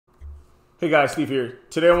Hey guys, Steve here.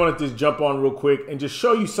 Today I wanted to jump on real quick and just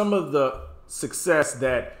show you some of the success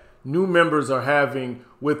that new members are having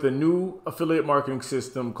with a new affiliate marketing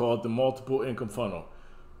system called the multiple income funnel.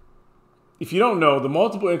 If you don't know, the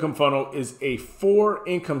multiple income funnel is a 4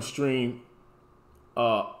 income stream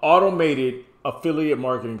automated affiliate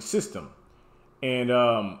marketing system. And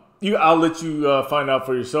I'll let you find out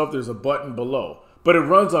for yourself. There's a button below, but it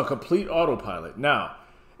runs on complete autopilot. Now,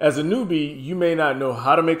 as a newbie, you may not know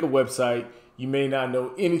how to make a website. You may not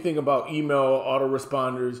know anything about email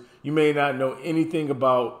autoresponders. You may not know anything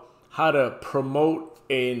about how to promote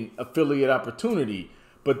an affiliate opportunity.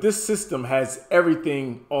 But this system has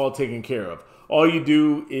everything all taken care of. All you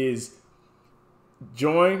do is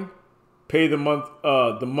join, pay the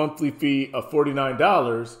monthly fee of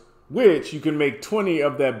 $49, which you can make 20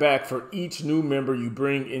 of that back for each new member you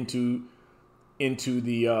bring into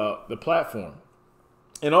the platform.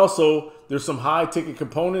 And also, there's some high ticket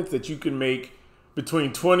components that you can make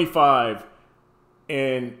between $25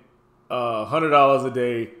 and $100 a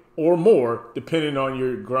day or more, depending on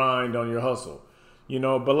your grind, on your hustle.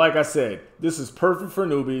 But like I said, this is perfect for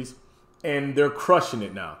newbies, and they're crushing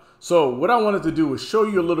it now. So what I wanted to do was show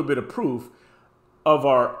you a little bit of proof of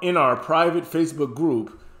in our private Facebook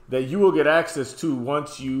group that you will get access to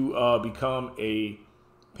once you become a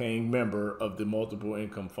paying member of the multiple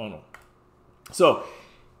income funnel. So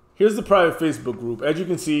here's the private Facebook group. As you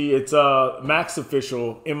can see, it's Max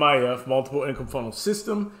Official MIF, Multiple Income Funnel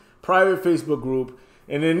System, private Facebook group.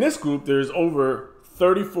 And in this group, there's over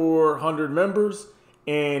 3,400 members.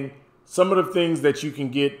 And some of the things that you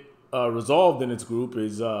can get resolved in this group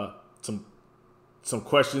is some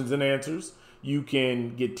questions and answers. You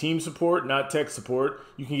can get team support, not tech support.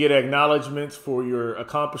 You can get acknowledgments for your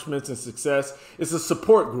accomplishments and success. It's a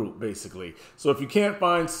support group, basically. So if you can't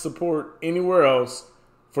find support anywhere else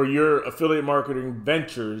for your affiliate marketing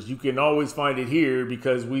ventures, you can always find it here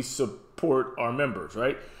because we support our members,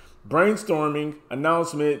 right? Brainstorming,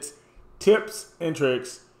 announcements, tips and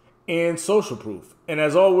tricks, and social proof. And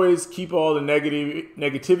as always, keep all the negativity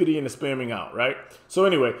and the spamming out, right? So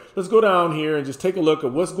anyway, let's go down here and just take a look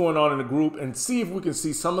at what's going on in the group and see if we can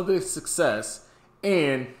see some of the success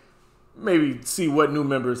and maybe see what new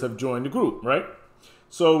members have joined the group, right?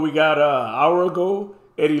 So we got an hour ago,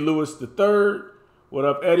 Eddie Lewis III. What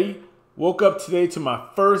up, Eddie? Woke up today to my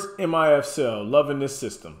first MIF sale. Loving this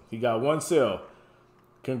system. He got one sale.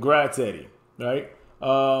 Congrats, Eddie, right?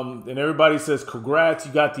 And everybody says congrats.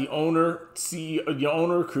 You got the owner, CEO, your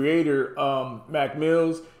owner, creator, Mac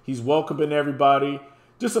Mills. He's welcoming everybody.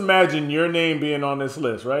 Just imagine your name being on this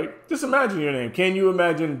list, right? Just imagine your name. Can you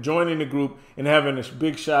imagine joining the group and having a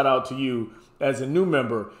big shout out to you as a new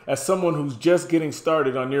member, as someone who's just getting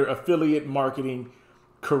started on your affiliate marketing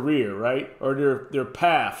career, right? Or their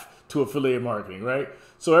path to affiliate marketing, right?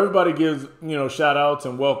 So everybody gives, shout outs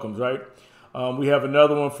and welcomes, right? We have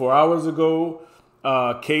another one 4 hours ago.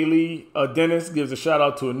 Kaylee Dennis gives a shout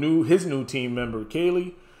out to his new team member,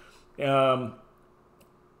 Kaylee.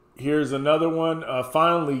 Here's another one.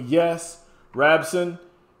 Finally, yes, Rabson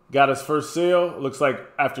got his first sale. Looks like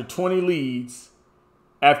after 20 leads,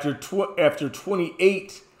 after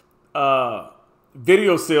 28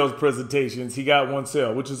 video sales presentations, he got one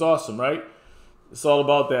sale, which is awesome, right? It's all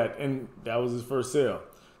about that. And that was his first sale.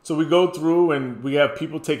 So we go through and we have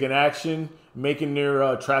people taking action, making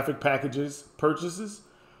their traffic packages purchases.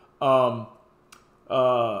 Mr.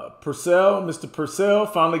 Purcell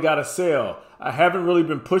finally got a sale. I haven't really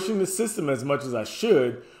been pushing the system as much as I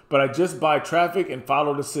should, but I just buy traffic and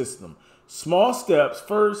follow the system. Small steps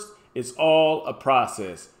first. It's all a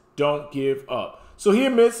process. Don't give up. So he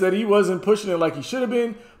admits that he wasn't pushing it like he should have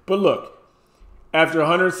been. But look, after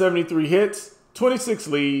 173 hits, 26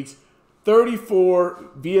 leads, 34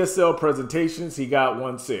 VSL presentations, he got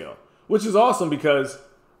one sale, which is awesome because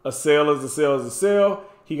a sale is a sale is a sale.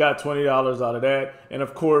 He got $20 out of that. And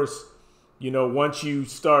of course, once you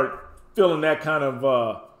start feeling that kind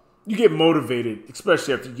of, you get motivated,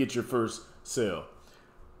 especially after you get your first sale.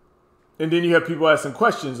 And then you have people asking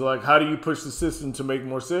questions like, how do you push the system to make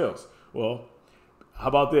more sales? Well, how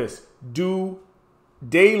about this? Do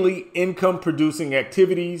daily income producing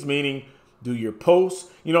activities, meaning do your posts,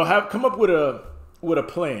 come up with a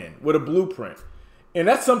plan, with a blueprint. And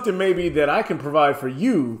that's something maybe that I can provide for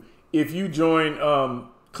you if you join,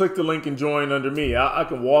 click the link and join under me. I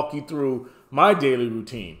can walk you through my daily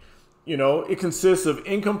routine. It consists of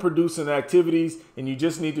income producing activities, and you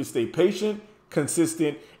just need to stay patient,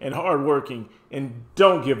 consistent, and hardworking, and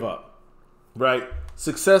don't give up, right?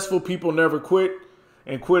 Successful people never quit,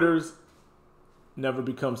 and quitters never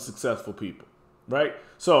become successful people, right?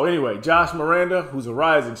 So anyway, Josh Miranda, who's a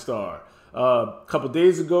rising star, a couple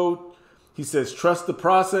days ago, He says, trust the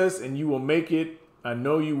process and you will make it. I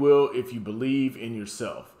know you will if you believe in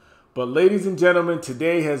yourself. But ladies and gentlemen,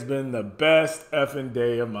 today has been the best effing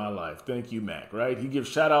day of my life. Thank you, Mac, right? He gives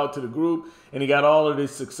shout out to the group and he got all of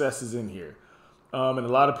his successes in here. And a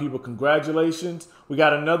lot of people, congratulations. We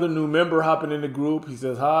got another new member hopping in the group. He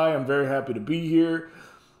says, hi, I'm very happy to be here.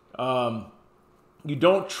 You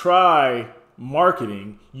don't try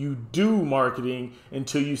marketing. You do marketing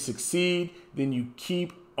until you succeed. Then you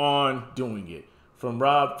keep on doing it. From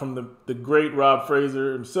the great Rob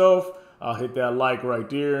Fraser himself. I'll hit that like right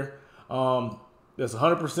there. That's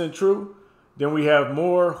 100% true. Then we have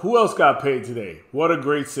more. Who else got paid today? What a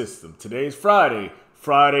great system. Today's Friday.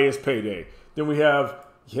 Friday is payday. Then we have,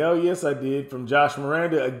 hell yes I did, from Josh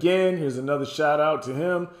Miranda. Again, here's another shout out to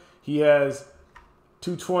him. He has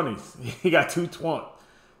 220s. He got 220.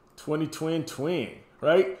 Twin,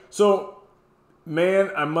 right? So,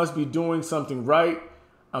 man, I must be doing something right.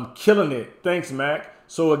 I'm killing it. Thanks, Mac.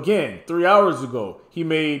 So again, 3 hours ago, he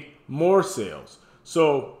made more sales.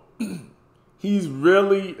 So he's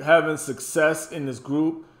really having success in this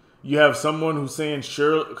group. You have someone who's saying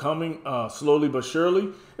coming slowly but surely.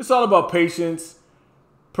 It's all about patience,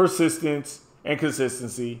 persistence, and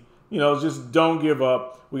consistency. You know, just don't give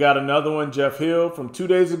up. We got another one, Jeff Hill, from 2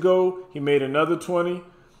 days ago. He made another 20.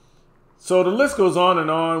 So the list goes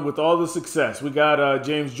on with all the success. We got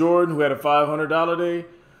James Jordan, who had a $500 day.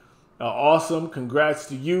 Awesome. Congrats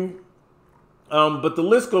to you. But the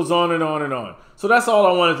list goes on and on and on. So that's all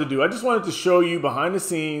I wanted to do. I just wanted to show you behind the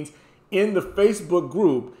scenes in the Facebook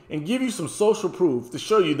group and give you some social proof to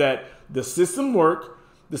show you that the system works.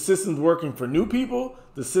 The system's working for new people.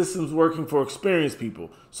 The system's working for experienced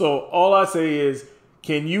people. So all I say is,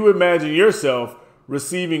 can you imagine yourself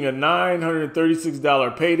receiving a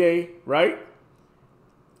 $936 payday, right?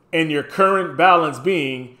 And your current balance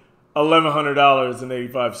being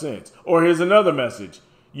 $1,100.85. Or here's another message.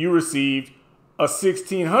 You received a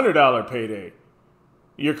 $1,600 payday.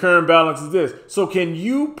 Your current balance is this. So can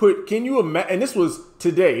you imagine, and this was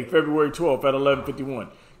today, February 12th at 11:51.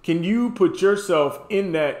 Can you put yourself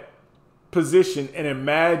in that position and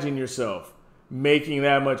imagine yourself making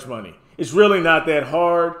that much money? It's really not that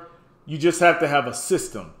hard. You just have to have a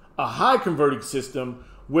system, a high converting system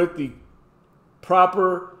with the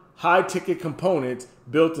proper high ticket components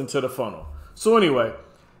built into the funnel. So anyway,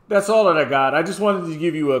 that's all that I got. I just wanted to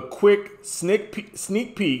give you a quick sneak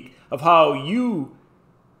peek of how you,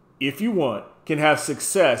 if you want, can have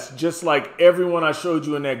success just like everyone I showed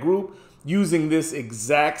you in that group using this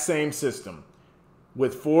exact same system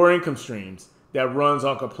with 4 income streams that runs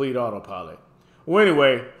on complete autopilot. Well,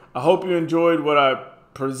 anyway, I hope you enjoyed what I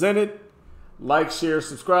presented. Like, share,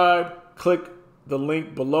 subscribe. Click the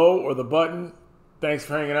link below or the button. Thanks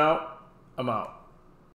for hanging out. I'm out.